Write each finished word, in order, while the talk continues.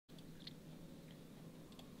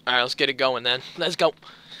Alright, let's get it going then. Let's go.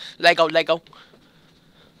 Lego, Lego.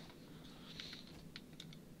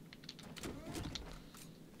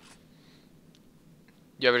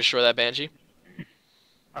 You ever destroy that Banshee?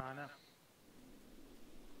 No.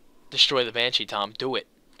 Destroy the Banshee, Tom. Do it.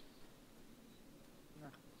 No.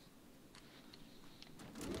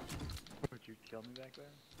 Would you kill me back there?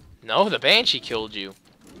 No, the Banshee killed you.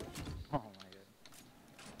 Oh my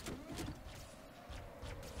god.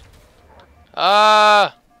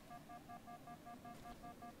 Ah!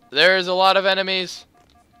 There's a lot of enemies.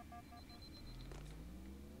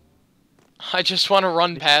 I just want to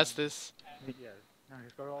run past this. Yeah. No,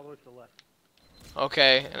 just go all the way to the left.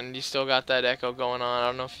 Okay, and you still got that echo going on. I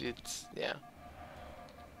don't know if it's... yeah.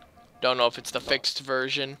 Don't know if it's the fixed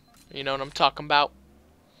version. You know what I'm talking about?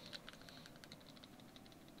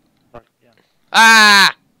 But, yeah.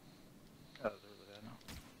 Ah! That was really bad now.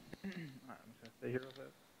 Alright, I'm just gonna stay here real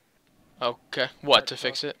fast. Okay. What, to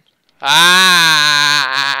fix it? Ah!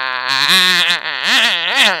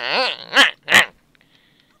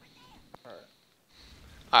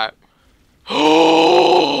 Alright. Alright.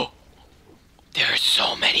 There's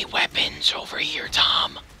so many weapons over here,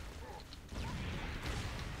 Tom.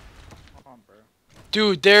 Come on, bro.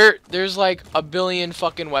 Dude, there's like a billion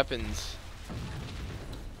fucking weapons.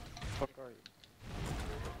 Fuck are you?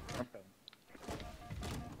 Okay.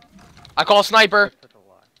 I call sniper. That's such a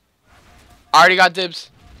lie. I already got dibs.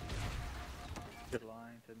 You're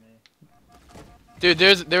lying to me. Dude,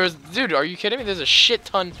 dude, are you kidding me? There's a shit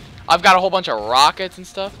ton. I've got a whole bunch of rockets and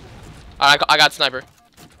stuff. Alright, I got sniper.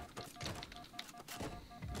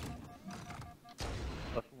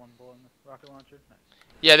 Left one bullet in the rocket launcher. Nice.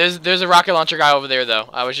 Yeah, there's a rocket launcher guy over there though.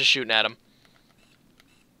 I was just shooting at him.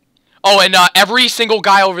 Oh, and every single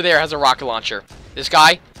guy over there has a rocket launcher. This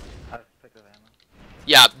guy? I have picked up ammo.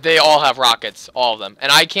 Yeah, they all have rockets, all of them.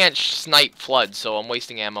 And I can't snipe floods, so I'm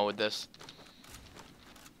wasting ammo with this.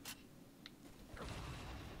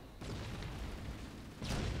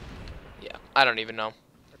 Yeah, I don't even know.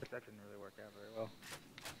 That didn't really work out very well.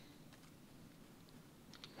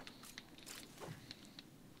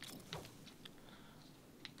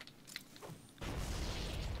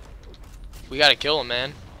 We gotta kill him,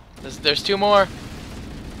 man. There's two more.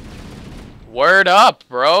 Word up,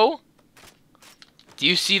 bro. Do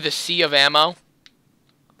you see the sea of ammo?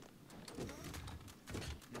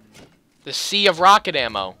 The sea of rocket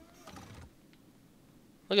ammo.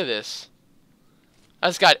 Look at this. I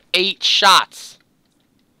just got 8 shots.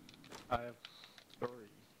 I have 3.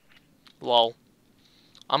 Lol.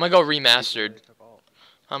 I'm gonna go remastered. They took all.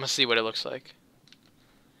 I'm gonna see what it looks like.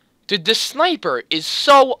 Dude, the sniper is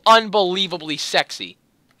so unbelievably sexy.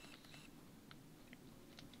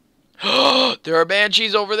 There are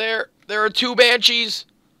banshees over there. There are 2 banshees.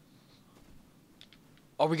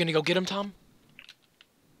 Are we gonna go get him, Tom?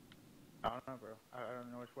 I don't know, bro. I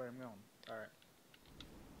don't know which way I'm going. Alright.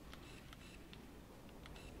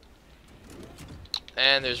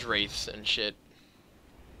 And there's wraiths and shit.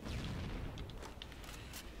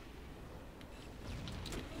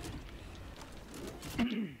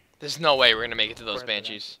 There's no way we're gonna make it to those Where are they at?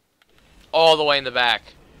 banshees. All the way in the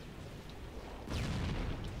back.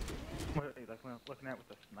 What are you, like, looking at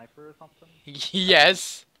with a sniper or something?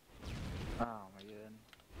 Yes. Oh my god.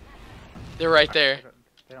 They're right there.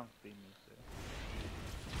 They don't see me, so.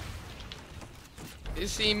 They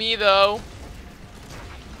see me though.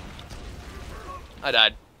 I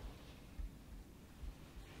died.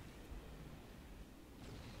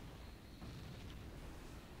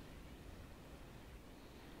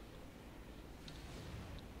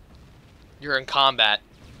 You're in combat.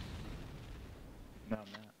 No, I'm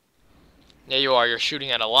not. Yeah, you are. You're shooting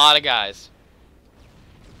at a lot of guys.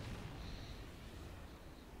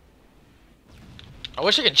 I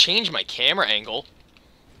wish I could change my camera angle.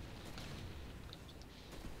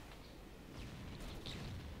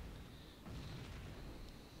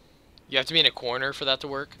 You have to be in a corner for that to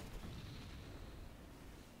work.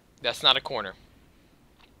 That's not a corner.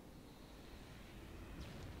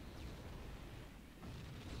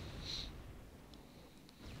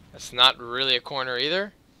 That's not really a corner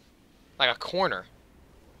either. Like a corner.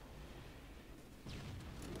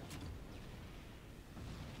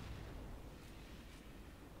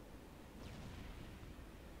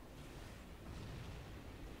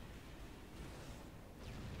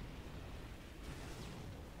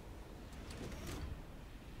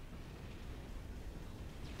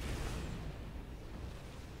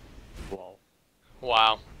 Lol.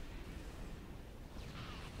 Wow.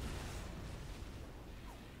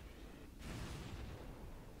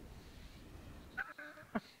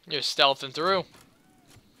 You're stealthing through.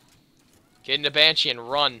 Get in the Banshee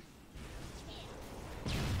and run.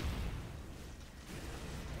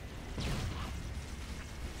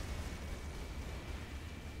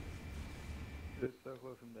 so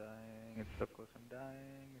close I'm dying. It's so close I'm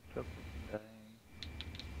dying. It's so close I'm dying.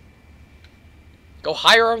 Go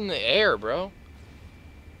higher up in the air, bro.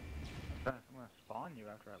 I'm gonna spawn you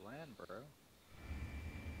after I land, bro.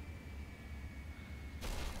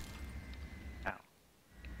 Ow.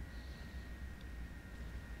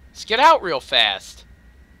 Let's get out real fast.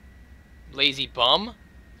 Lazy bum.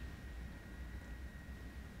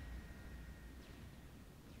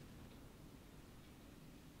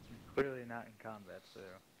 Clearly not in combat, so.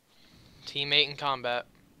 Teammate in combat.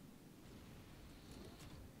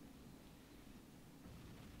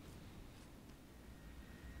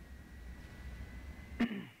 Is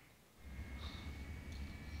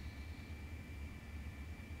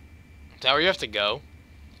that where you have to go?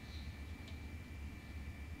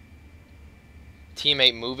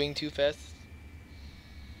 Teammate moving too fast?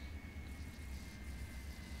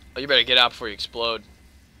 Oh, you better get out before you explode.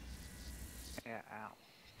 Yeah, ow.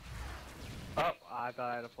 Oh, I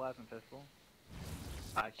thought I had a plasma pistol.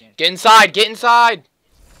 I can't. Get inside! Get inside!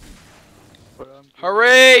 But I'm doing-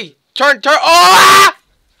 Hurry! Turn! Oh! Ah!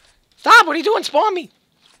 Stop! What are you doing? Spawn me!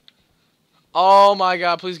 Oh my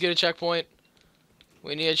god, please get a checkpoint.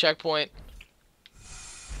 We need a checkpoint.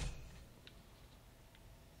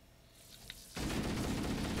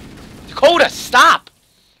 Dakota, stop!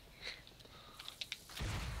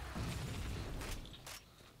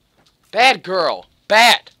 Bad girl.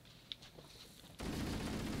 Bad.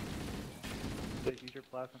 Please use your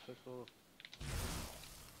plasma pistol.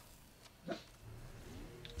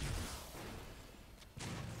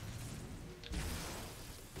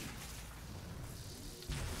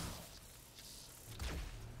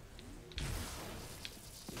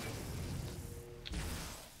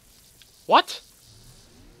 What?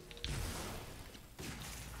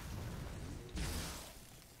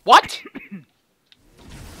 What?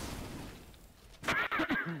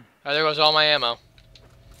 Oh, there goes all my ammo.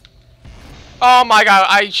 Oh my god,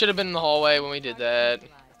 I should have been in the hallway when we did that.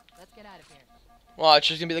 Let's get out of here. Well, it's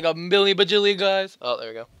just gonna be like a million bajillion guys. Oh, there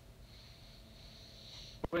we go.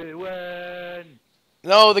 We win!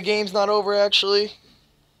 No, the game's not over actually.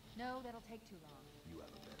 No, that'll take too long. You have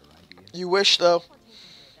a better idea? You wish though. Teleportation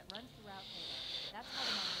grid that runs throughout Halo. That's how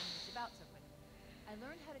the modern moves about so quickly. I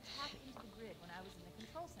learned how to tap into the grid when I was in the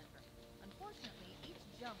control center. Unfortunately, each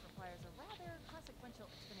jump requires a rather consequential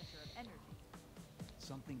expenditure of energy.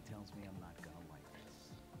 Something tells me I'm not gonna like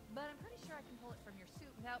this. But I'm pretty sure I can pull it from your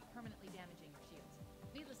suit without permanently damaging your shields.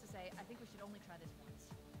 Needless to say, I think we should only try this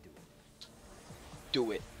once.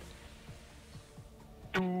 Do it.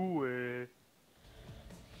 Do it.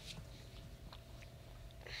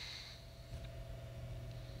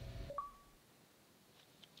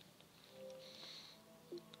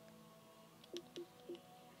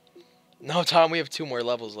 No, Tom, we have 2 more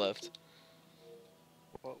levels left.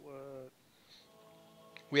 What?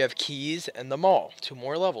 We have keys and the mall. 2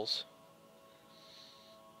 more levels.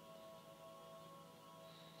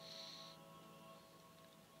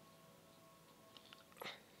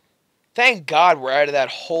 Thank God we're out of that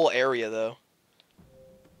whole area, though.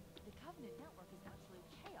 The Covenant network is absolute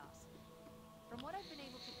chaos. From what I've been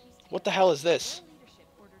able to piece together, What the hell is this? their leadership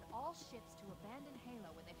ordered all ships to abandon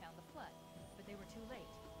Halo when they found the Flood, but they were too late.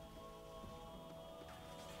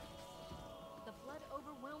 The Flood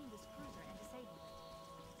overwhelmed this cruiser and disabled it.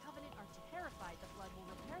 The Covenant are terrified the Flood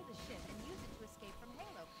will repair the ship and use it to escape from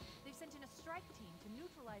Halo. They've sent in a strike team to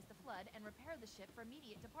neutralize the Flood and repair the ship for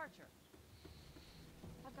immediate departure.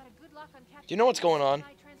 I've got a good lock on Captain. Do you know what's going on?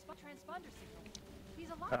 Transponder signal. He's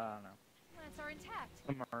alive. I don't know. Plants are intact.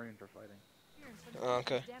 The Marines are fighting. Clearance for the Oh,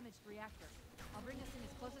 okay. damaged reactor. I'll bring us in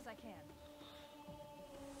as close as I can.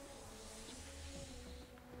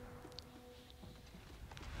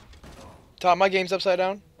 Tom, my game's upside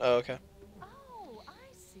down? Oh, okay. Oh, I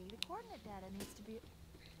see. The coordinate data needs to be...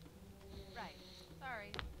 Right.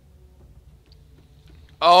 Sorry.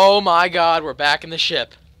 Oh my god, we're back in the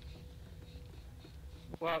ship.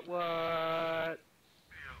 What?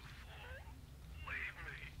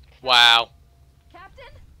 Wow.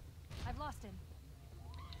 Captain? I've lost him.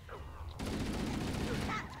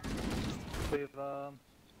 Leave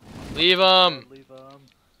Leave him. Leave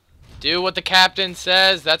Do what the captain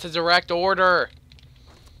says. That's a direct order.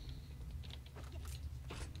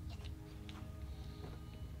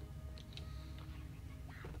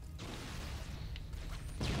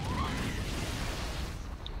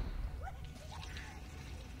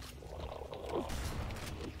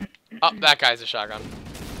 Oh, that guy's a shotgun.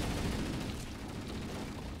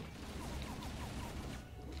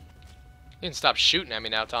 You can stop shooting at me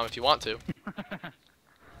now, Tom, if you want to.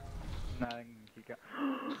 Nothing. He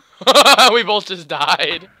got. We both just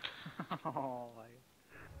died. Oh my.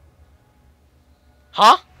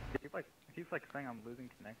 Huh? He's like saying I'm losing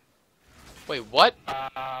connection. Wait, what?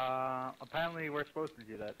 Apparently we're supposed to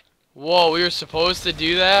do that. Whoa, we were supposed to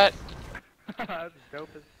do that? That's dope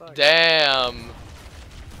as fuck. Damn.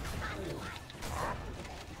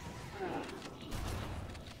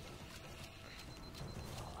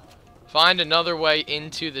 Find another way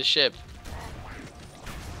into the ship.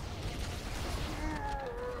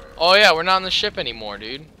 Oh yeah, we're not on the ship anymore,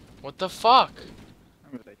 dude. What the fuck?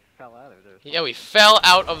 Remember they fell out of there. Yeah, we fell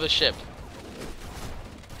out of the ship.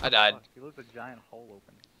 I died. Fuck, you left a giant hole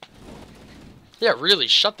open. Yeah, really,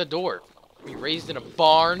 shut the door. We raised in a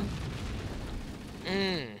barn.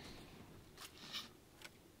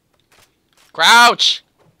 Crouch!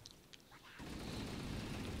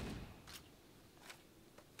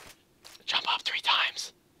 Jump up 3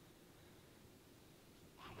 times.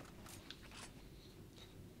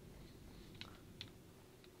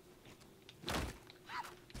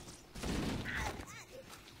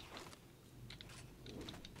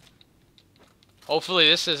 Hopefully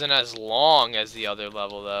this isn't as long as the other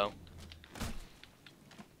level, though.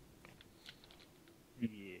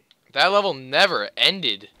 Yeah. That level never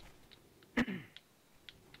ended.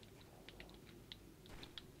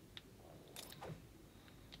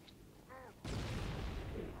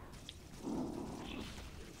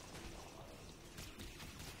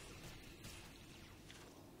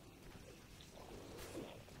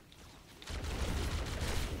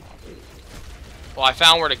 Well, I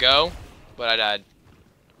found where to go, but I died.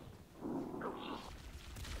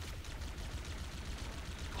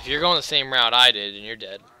 If you're going the same route I did, then you're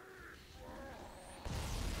dead.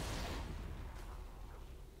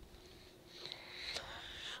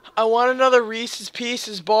 I want another Reese's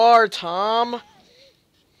Pieces bar, Tom.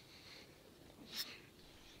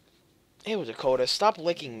 Ew, Dakota, stop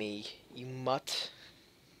licking me, you mutt.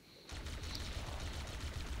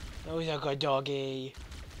 Oh, he's a good doggy.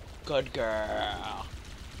 Good girl.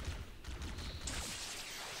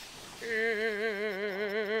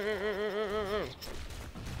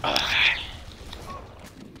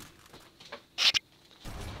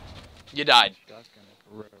 You died. Shotgun is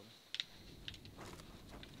real.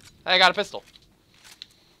 I got a pistol.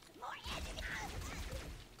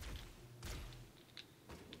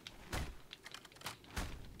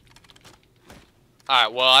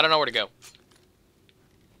 Alright, well, I don't know where to go.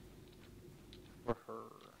 For her.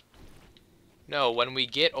 No, when we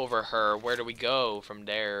get over her, where do we go from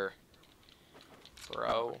there?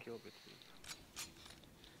 Bro. Kill bitches.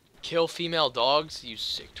 Kill female dogs? You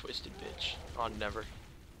sick, twisted bitch. Oh, never.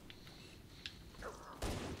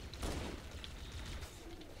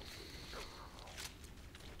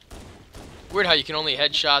 Weird how you can only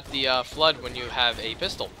headshot the flood when you have a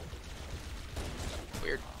pistol.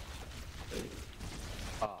 Weird.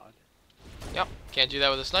 Odd. Yep, can't do that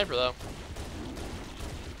with a sniper though.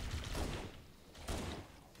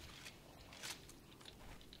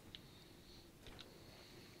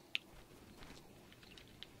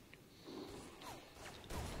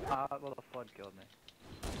 Well, the flood killed me.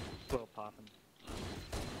 Will popping.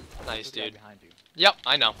 Nice, There's a guy dude. behind you. Yep,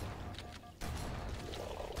 I know.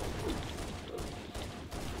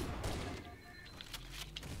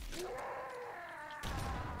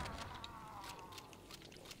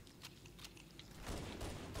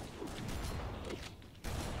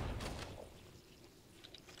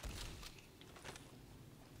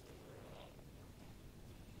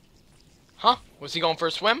 Huh? Was he going for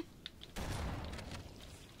a swim?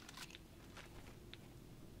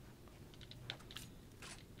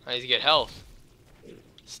 I need to get health.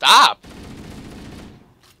 Stop!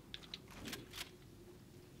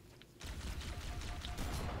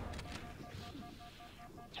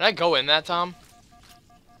 Can I go in that, Tom?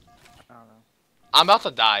 I don't know. I'm about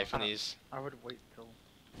to die from these. I would wait till.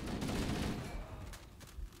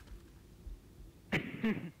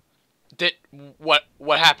 Did what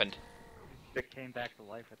happened? It came back to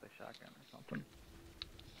life with a shotgun or something.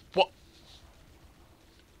 What?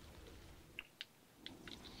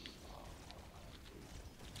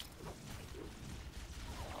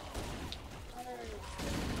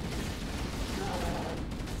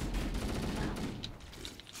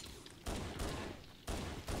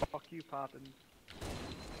 Fuck you, Poppins.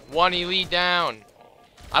 One elite down.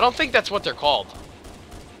 I don't think that's what they're called.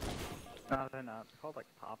 No, they're not. They're called like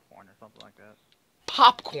popcorn or something like that.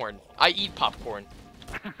 Popcorn. I eat popcorn.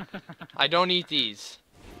 I don't eat these.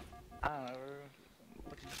 I don't know.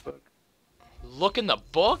 Look at the book. Look in the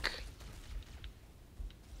book?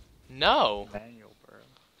 No. Manual, bro.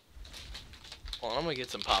 Well, I'm gonna get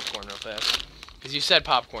some popcorn real fast. Because you said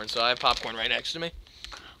popcorn, so I have popcorn right next to me.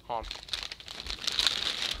 Hold on.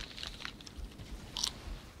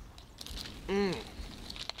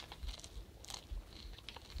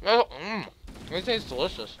 Oh, it tastes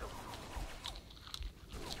delicious.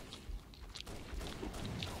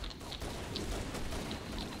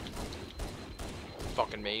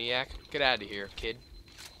 Fucking maniac. Get out of here, kid.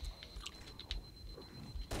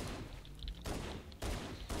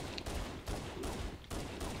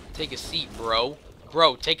 Take a seat, bro.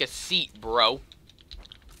 Bro, take a seat, bro.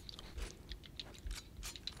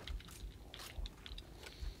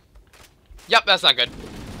 Yep, that's not good.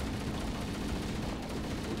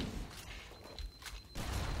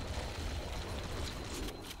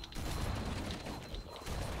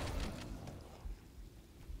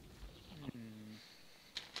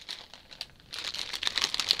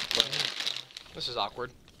 This is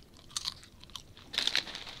awkward.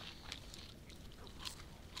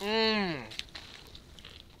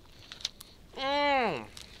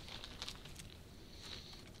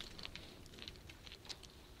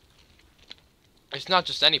 It's not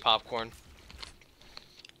just any popcorn.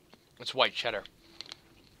 It's white cheddar.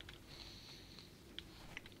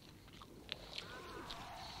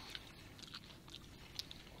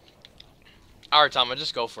 Alright, Tom, I'll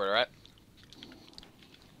just go for it, alright?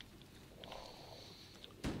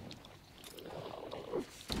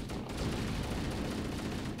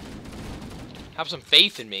 Have some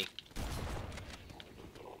faith in me.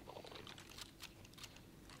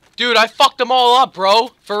 Dude, I fucked them all up,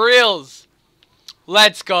 bro. For reals.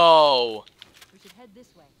 Let's go. We should head this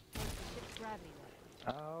way. Towards the ship's gravity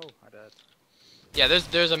well. Oh, I did. Yeah,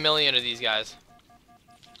 there's a million of these guys.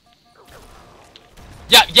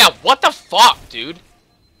 Yeah, what the fuck, dude?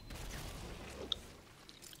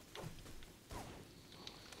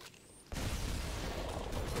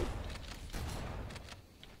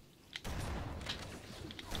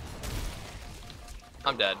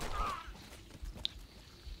 I'm dead.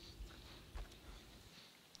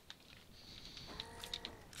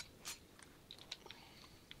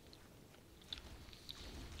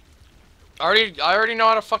 I already know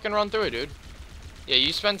how to fucking run through it, dude. Yeah,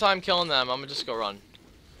 you spend time killing them, I'm gonna just go run.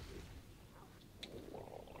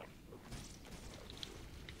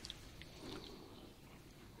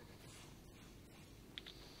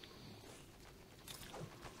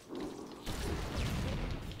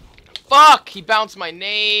 Fuck! He bounced my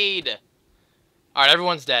nade! Alright,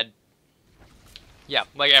 everyone's dead. Yeah,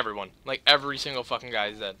 like everyone. Like every single fucking guy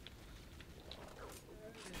is dead.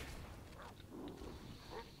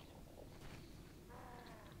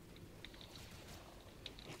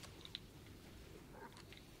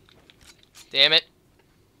 Damn it.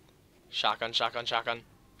 Shotgun, shotgun, shotgun.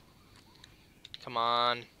 Come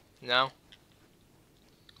on. No?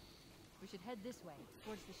 We should head this way,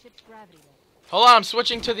 towards the ship's gravity well. Hold on, I'm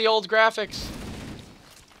switching to the old graphics.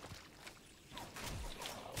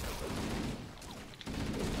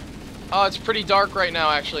 Oh, it's pretty dark right now,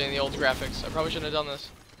 actually, in the old graphics. I probably shouldn't have done this.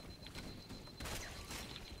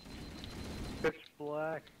 Pitch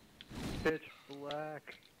black. Pitch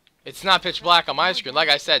black. It's not pitch black on my screen. Like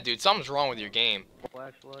I said, dude, something's wrong with your game.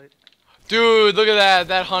 Flashlight. Dude, look at that.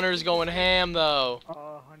 That hunter's going ham, though.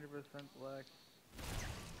 Oh, 100% black.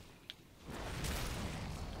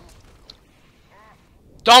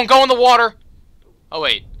 Don't go in the water! Oh,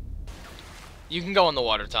 wait. You can go in the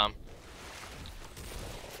water, Tom.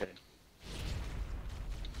 Okay.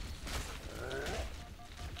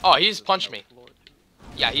 Oh, he just punched me.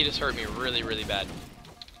 Yeah, he just hurt me really, really bad.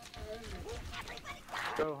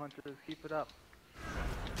 Go, hunters, keep it up.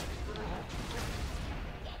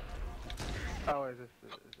 Oh, is this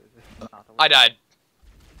not the way? I died.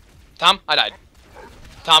 Tom, I died.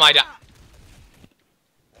 Tom, I died.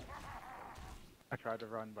 I tried to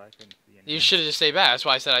run, but I couldn't see anything. You should have just stayed back. That's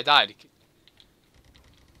why I said I died.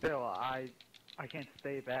 Still, I can't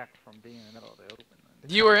stay back from being in the middle of the open.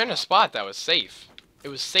 You were in a spot that was safe. It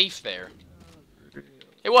was safe there.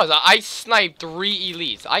 It was. I sniped 3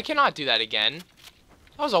 elites. I cannot do that again.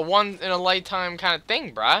 That was a one-in-a-lifetime kind of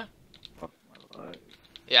thing, bruh. Fuck my life.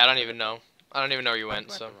 Yeah, I don't even know. I don't even know where you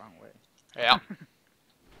went, I so... went the wrong way. Yeah.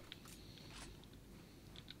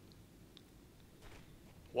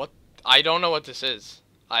 What? I don't know what this is.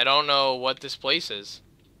 I don't know what this place is.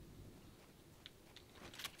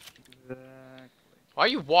 Exactly. Why are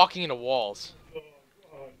you walking into walls?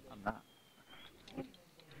 I'm not.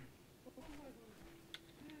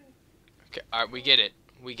 Okay, alright, we get it.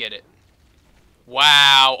 We get it.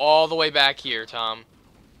 Wow, all the way back here, Tom.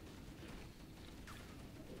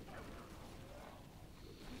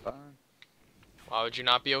 Fine. Why would you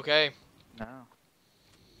not be okay? No.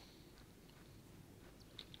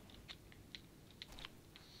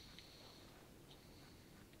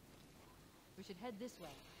 We should head this way,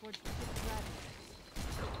 towards the ship's gravity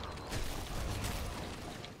well.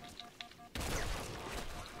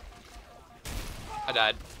 I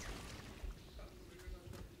died.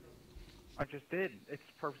 I just did. It's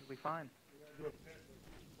perfectly fine.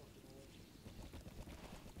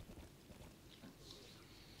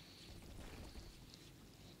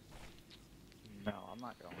 No, I'm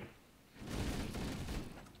not going.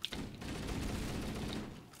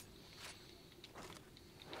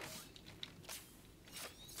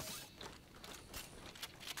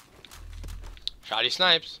 Shoddy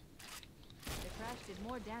snipes. The crash did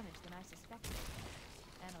more damage than I suspected.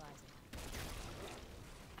 Analyzing.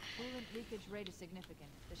 Coolant leakage rate is significant.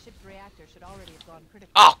 The ship's reactor should already have gone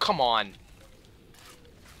critical. Oh, come on.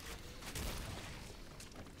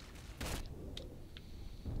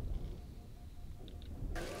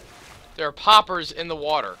 There are poppers in the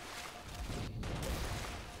water.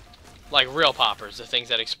 Like real poppers, the things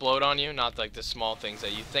that explode on you, not like the small things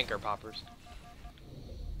that you think are poppers.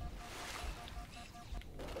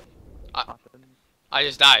 I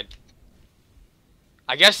just died.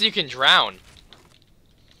 I guess you can drown.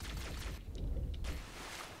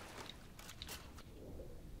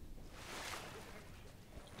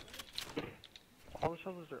 All the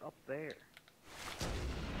shovels are up there.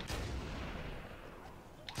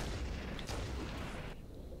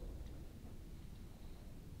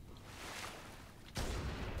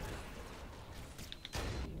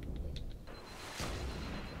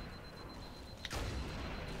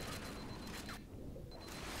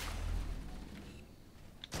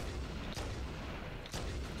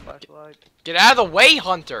 Flashlight. Get out of the way,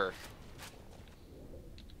 Hunter!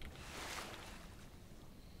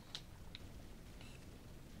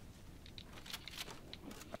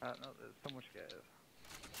 No, there's so much gas.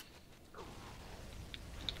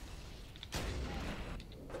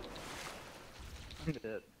 I'm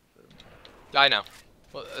dead. So. I know.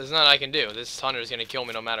 Well, there's nothing I can do. This Hunter's gonna kill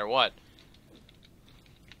me no matter what.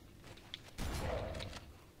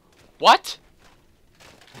 What?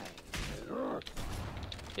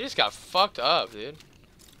 He just got fucked up, dude.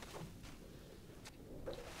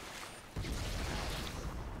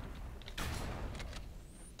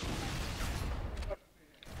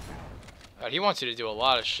 God, he wants you to do a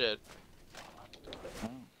lot of shit.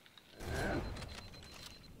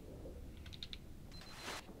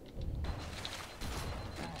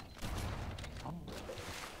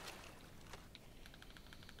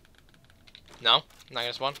 No? Not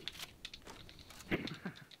gonna spawn?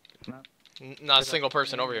 Not. Not a single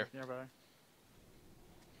person over here. Nearby.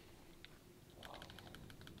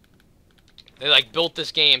 They like built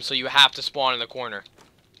this game so you have to spawn in the corner.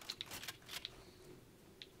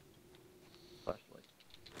 Flashlight.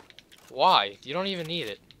 Why? You don't even need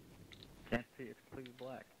it. Can't see. It's completely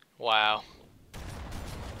black. Wow.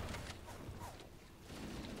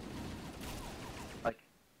 Like,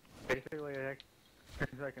 basically, like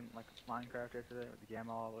in like Minecraft yesterday with the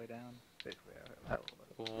gamma all the way down. Basically, that was it.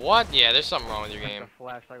 What? Yeah, there's something wrong with your Like game. the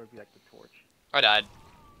flashlight would be like the torch. I died.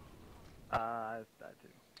 That too.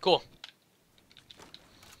 Cool.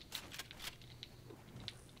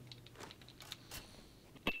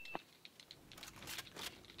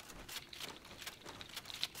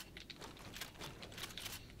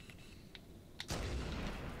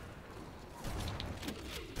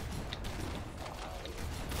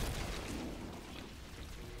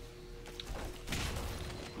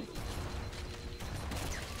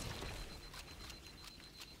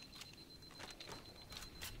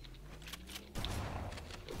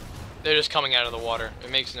 They're just coming out of the water.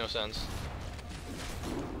 It makes no sense.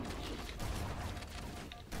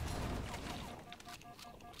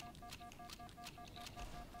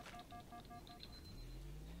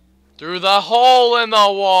 Through the hole in the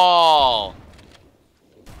wall!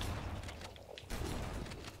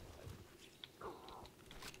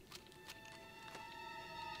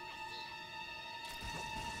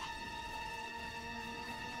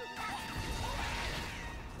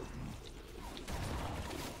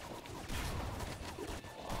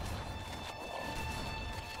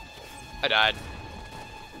 I died.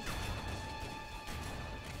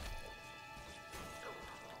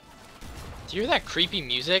 Do you hear that creepy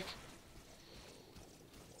music?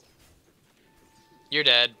 You're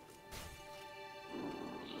dead.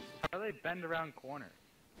 How do they bend around corners?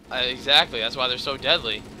 Exactly, that's why they're so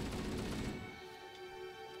deadly.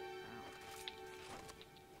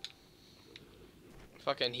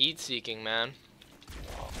 Fucking heat-seeking, man.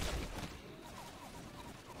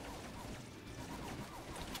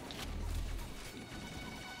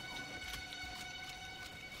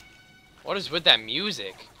 What is with that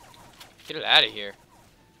music? Get it out of here.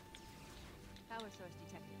 Power source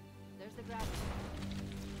detected. There's the gravity.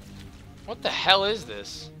 What the hell is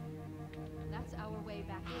this? That's our way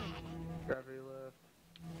back in. Gravity left.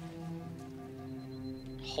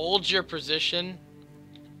 Hold your position.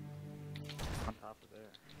 On top of there.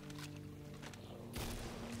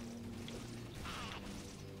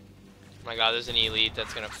 Oh my god, there's an elite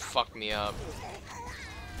that's gonna fuck me up.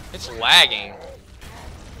 It's lagging.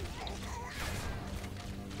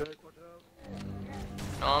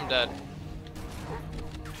 Oh, I'm dead.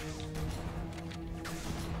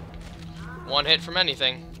 One hit from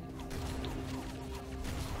anything.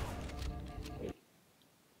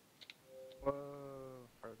 Whoa,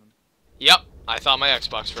 frozen. Yep, I thought my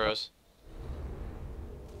Xbox froze.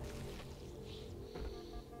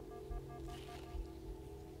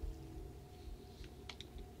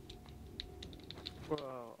 Whoa,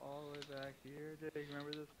 all the way back here, Jake,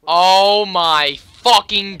 remember this place? Oh my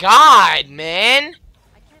fucking god, man!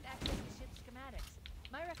 I can't access the ship's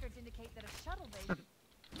schematics. My records indicate that a shuttle base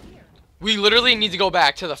is here. We literally need to go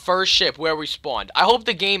back to the first ship where we spawned. I hope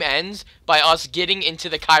the game ends by us getting into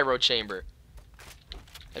the Cairo chamber.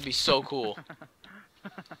 That'd be so cool.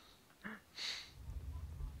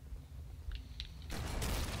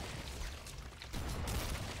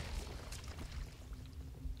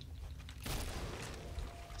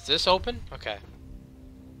 Is this open? Okay.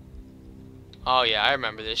 Oh yeah, I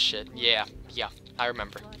remember this shit. Yeah, I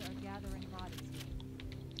remember. Blood are gathering bodies.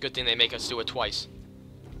 Good thing they make us do it twice.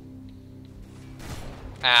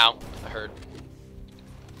 Ow, I heard.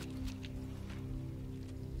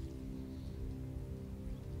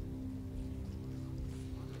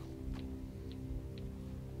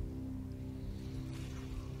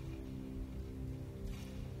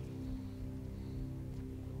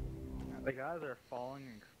 The guys are falling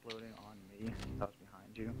and exploding on me. I was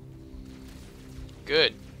behind you.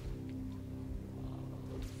 Good.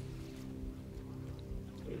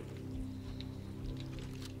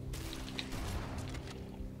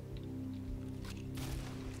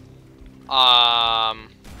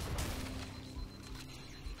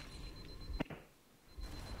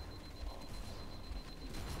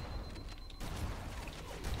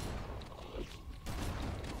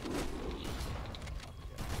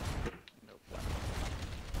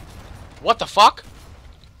 What the fuck?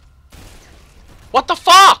 What the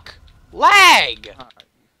fuck? Lag! You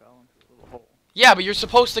fell into a little hole. Yeah, but you're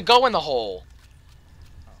supposed to go in the hole.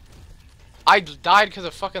 I died because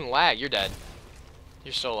of fucking lag. You're dead.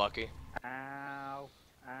 You're so lucky. Ow. Ow.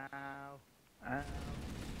 Ow.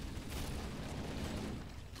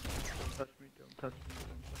 Don't touch me, don't touch me, don't touch me,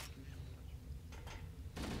 don't touch me.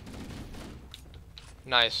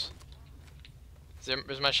 Nice.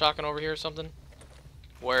 Is my shotgun over here or something?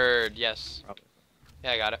 Word, yes. Probably.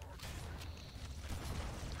 Yeah, I got it.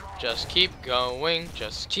 Just keep going,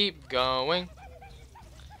 just keep going.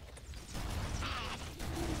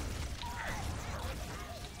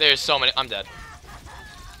 There's so many. I'm dead.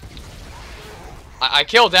 I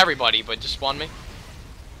killed everybody, but just spawned me.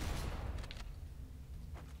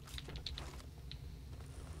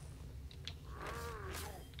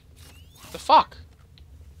 The fuck?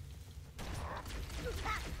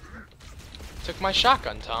 Took my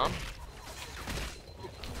shotgun, Tom.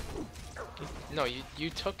 No, you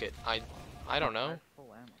took it. I don't know.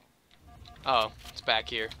 Full ammo. Oh, it's back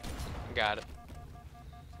here. Got it.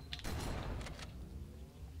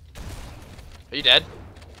 Are you dead?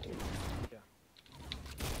 Yeah.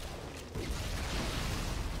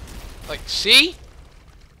 Like, see?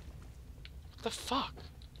 What the fuck?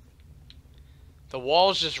 The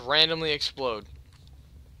walls just randomly explode,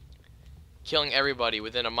 killing everybody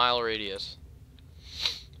within a mile radius.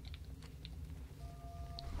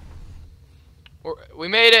 We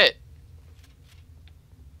made it!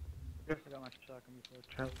 Guess I got my shotgun before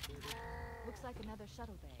Charlie did. Looks like another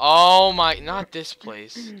shuttle bay. Oh my, not this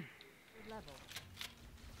place. Third level.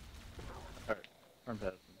 Alright, I'm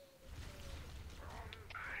dead.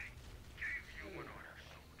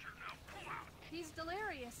 He's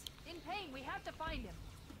delirious. In pain. We have to find him.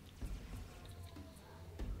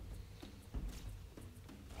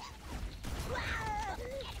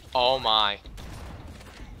 Oh my.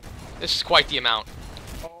 This is quite the amount.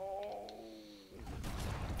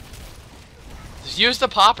 Just use the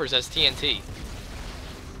poppers as TNT.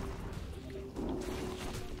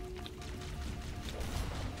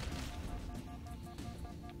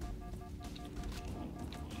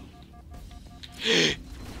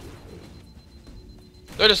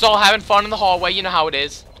 They're just all having fun in the hallway, you know how it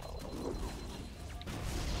is.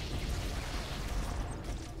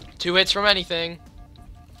 2 hits from anything.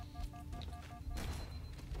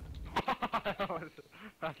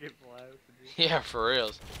 Yeah, for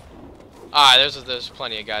reals. Alright, there's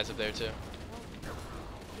plenty of guys up there too.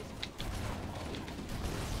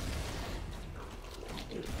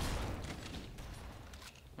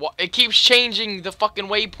 What? It keeps changing the fucking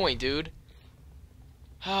waypoint, dude.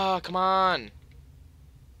 Ah, come on.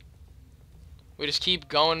 We just keep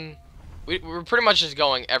going. We're pretty much just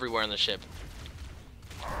going everywhere on the ship.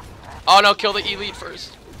 Oh no, kill the elite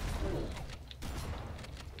first.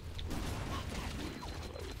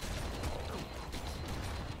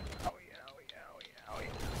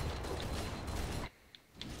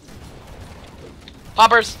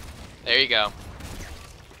 Poppers! There you go.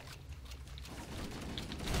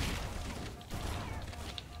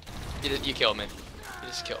 You killed me. You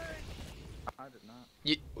just killed me. I did not.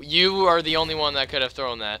 You are the only one that could have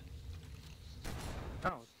thrown that.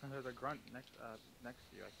 No, there's a grunt next to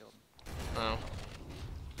you. I killed him. Oh.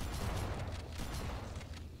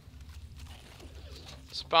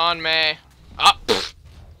 Spawn me. Ah!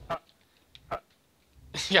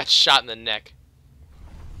 He got shot in the neck.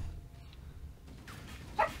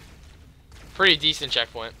 Pretty decent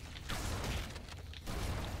checkpoint.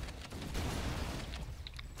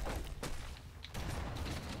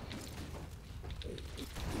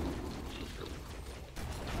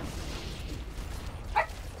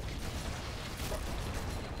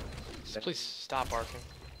 Please stop barking.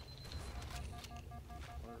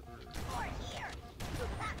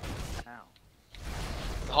 Ow.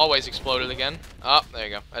 The hallway's exploded again. Oh, there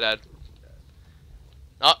you go. I died.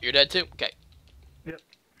 Oh, you're dead too? Okay. Yep.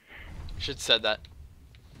 Should have said that.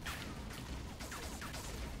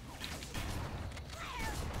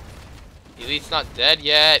 Elite's not dead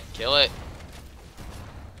yet. Kill it.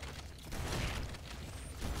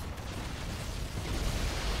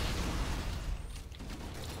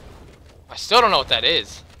 I still don't know what that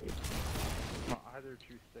is. Well, either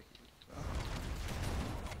too sticky. So.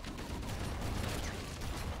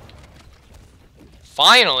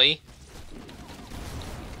 Finally.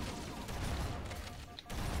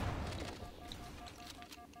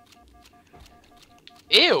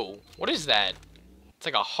 Ew. What is that? It's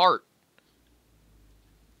like a heart.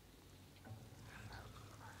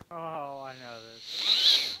 Oh, I know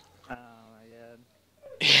this. Oh my god.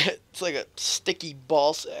 It's like a sticky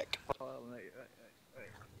ball sack.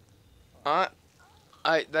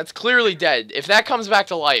 That's clearly dead. If that comes back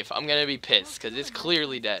to life, I'm gonna be pissed because it's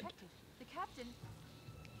clearly dead. The captain,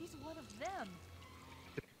 he's one of them.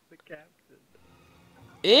 The captain.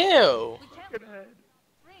 Ew. We can't Good head.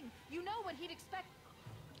 ring. You know what he'd expect.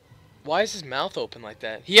 Why is his mouth open like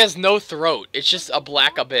that? He has no throat. It's just a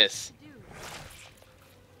black abyss. To do.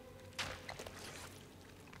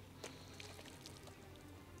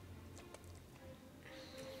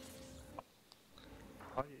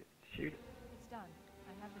 Oh, you shoot it. It's done.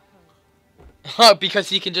 I have the code. Because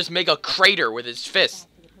he can just make a crater with his fist.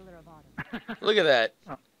 Back to the Pillar of Autumn. Look at that.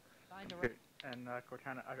 Find a way. And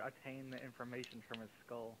Cortana obtained the information from his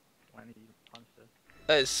skull when he punched it.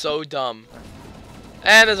 That is so dumb.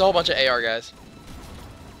 And there's a whole bunch of AR guys.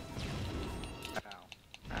 Ow.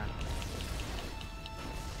 Ah.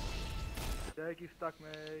 Dag, you stuck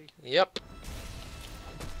me. Yep.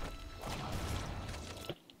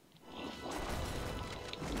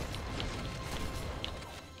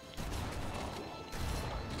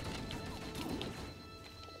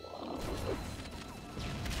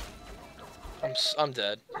 I'm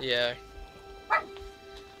dead. Yeah.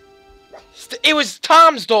 It was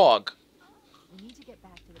Tom's dog. We need to get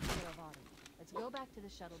back to the Pillar of Autumn. Let's go back to the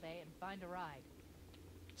shuttle bay and find a ride.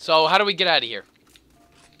 So how do we get out of here?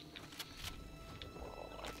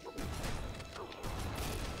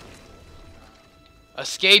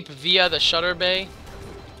 Escape via the shutter bay.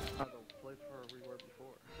 Oh, the place where we were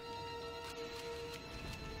before.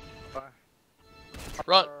 Bye.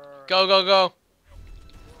 Run. Go, go, go.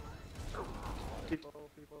 People.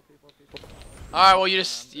 Alright, well you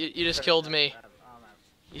just killed me.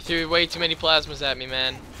 You threw way too many plasmas at me,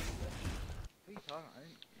 man. We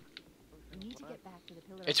need to get back to the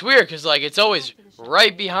Pillar It's of weird because like it's always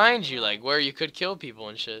right behind you, like where you could kill people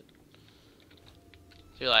and shit.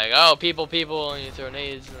 So you're like, oh, people, and you throw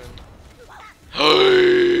nades and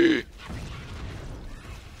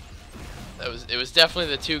then it was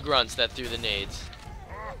definitely the two grunts that threw the nades.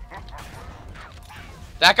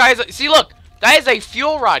 That guy's see, look, that is a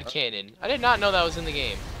fuel rod cannon. I did not know that was in the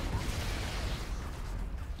game.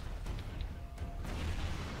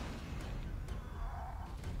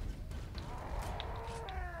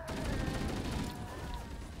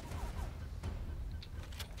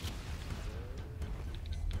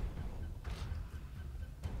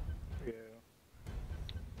 Yeah.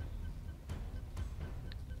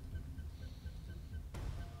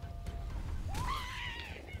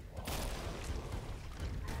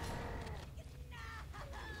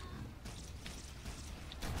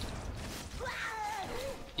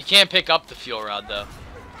 You can't pick up the fuel rod though.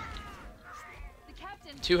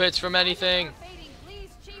 2 hits from anything. Are fading. Please,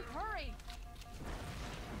 Chief, hurry.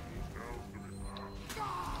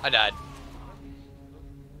 I died.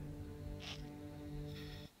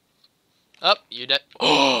 Up, you dead. We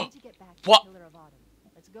need to get back to What? the Pillar of Autumn.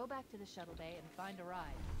 Let's go back to the shuttle bay and find a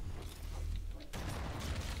ride.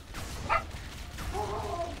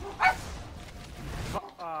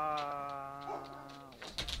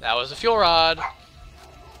 That was a fuel rod.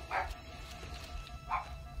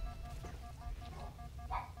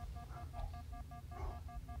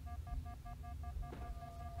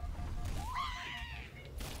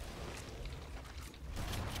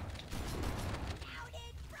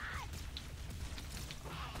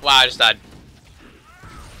 Wow, I just died.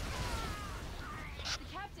 The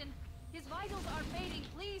captain, his vitals are fading.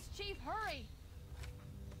 Please, Chief, hurry.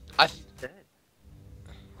 Dead.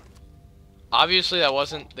 Obviously that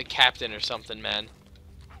wasn't the captain or something, man.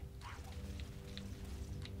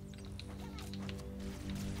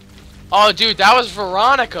 Oh, dude, that was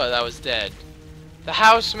Veronica that was dead. The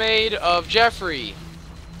housemaid of Jeffrey.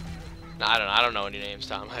 Nah, I don't know any names,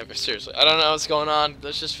 Tom. Seriously, I don't know what's going on.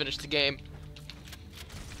 Let's just finish the game.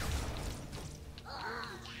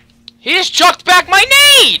 He just chucked back my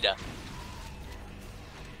nade! I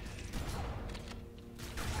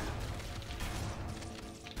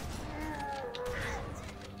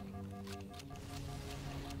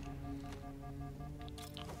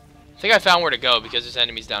think I found where to go because there's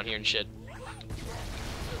enemies down here and shit.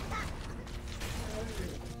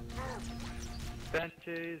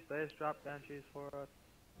 Benchies, they just dropped benchies for us.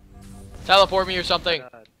 Teleport me or something.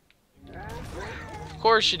 Dead. Of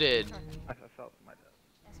course you did. I felt my death.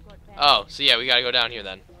 Escort back Oh, so yeah, we gotta go down here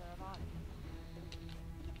then. to the Pillar of Autumn.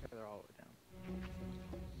 Yeah, they're all the way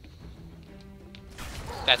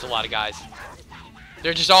down. That's a lot of guys.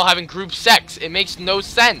 They're just all having group sex. It makes no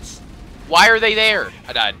sense. Why are they there?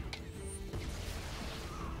 I died.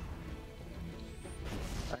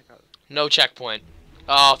 Thank God. No checkpoint.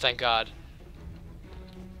 Oh, thank God.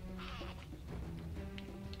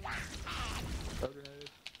 Throw grenade.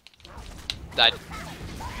 Died.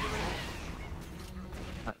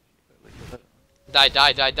 At least it doesn't. Died.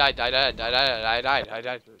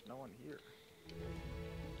 There's no one here.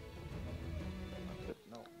 There's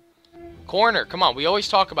no one. Corner, come on. We always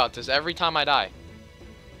talk about this every time I die.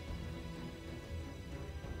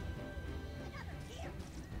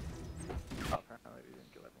 Oh, apparently you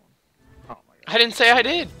didn't kill everyone. Oh my God. I didn't say I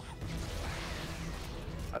did.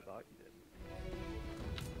 I thought you did.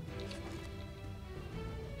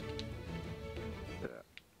 Yeah.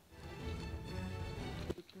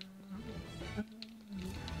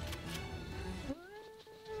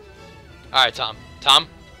 All right, Tom. Tom?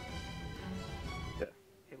 Yeah.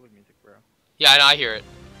 Halo music, bro. Yeah, I know, I hear it.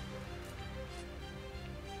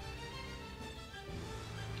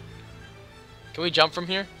 Can we jump from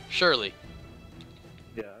here? Surely.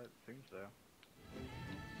 Yeah, it seems so.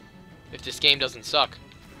 If this game doesn't suck.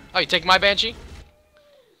 Oh, you take my Banshee?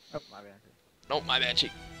 Oh, my bad. Nope, my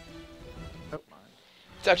Banshee. Oh, mine.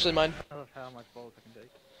 It's actually mine. I love how much bullets I can take.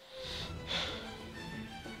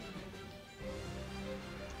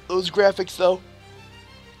 Those graphics, though.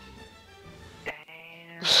 Damn.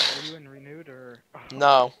 Are you in renewed or?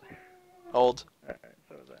 No. Old. Alright,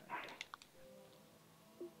 so is that.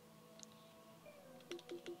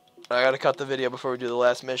 I gotta cut the video before we do the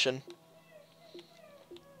last mission.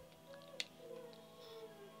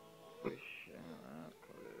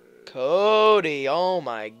 Cody, oh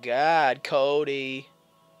my God, Cody.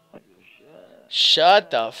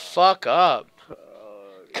 Shut the fuck up.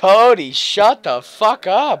 Cody, shut the fuck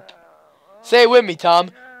up. Say it with me,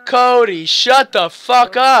 Tom. Cody, shut the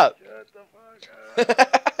fuck up.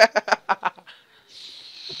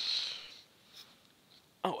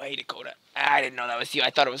 Oh, hey, Dakota. I didn't know that was you. I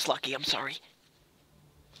thought it was Lucky. I'm sorry.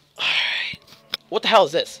 Alright. What the hell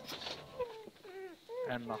is this?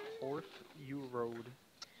 And the horse you rode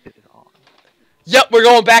is on. Yep, we're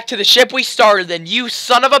going back to the ship we started then, you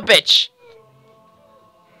son of a bitch.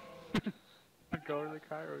 Go to the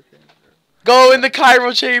Cairo chamber. Go in the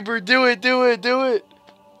Cairo chamber. Do it, do it, do it.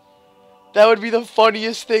 That would be the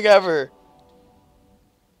funniest thing ever.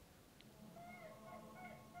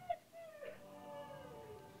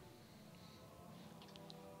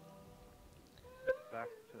 Back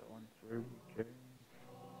to the one where we came.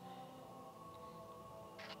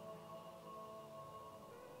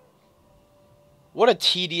 What a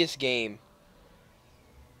tedious game.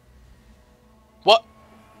 What?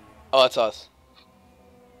 Oh, that's us.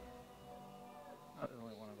 Oh, there's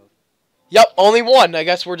only one of us. Yep, only one. I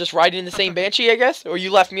guess we're just riding in the same Banshee, I guess? Or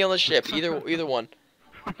you left me on the ship. Either one.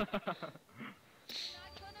 We'll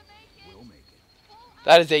make it.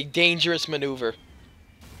 That is a dangerous maneuver.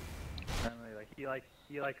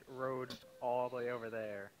 he like rode all the way over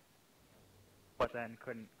there, but then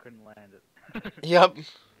couldn't land it. Yep.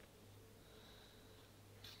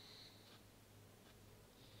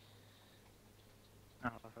 Oh,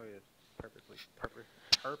 so he purposely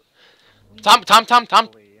Tom.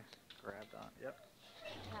 grabbed on. Yep.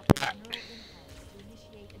 Tap the neural implants to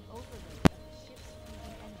initiate an overload of the ship's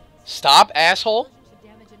fusion engines. Stop, asshole.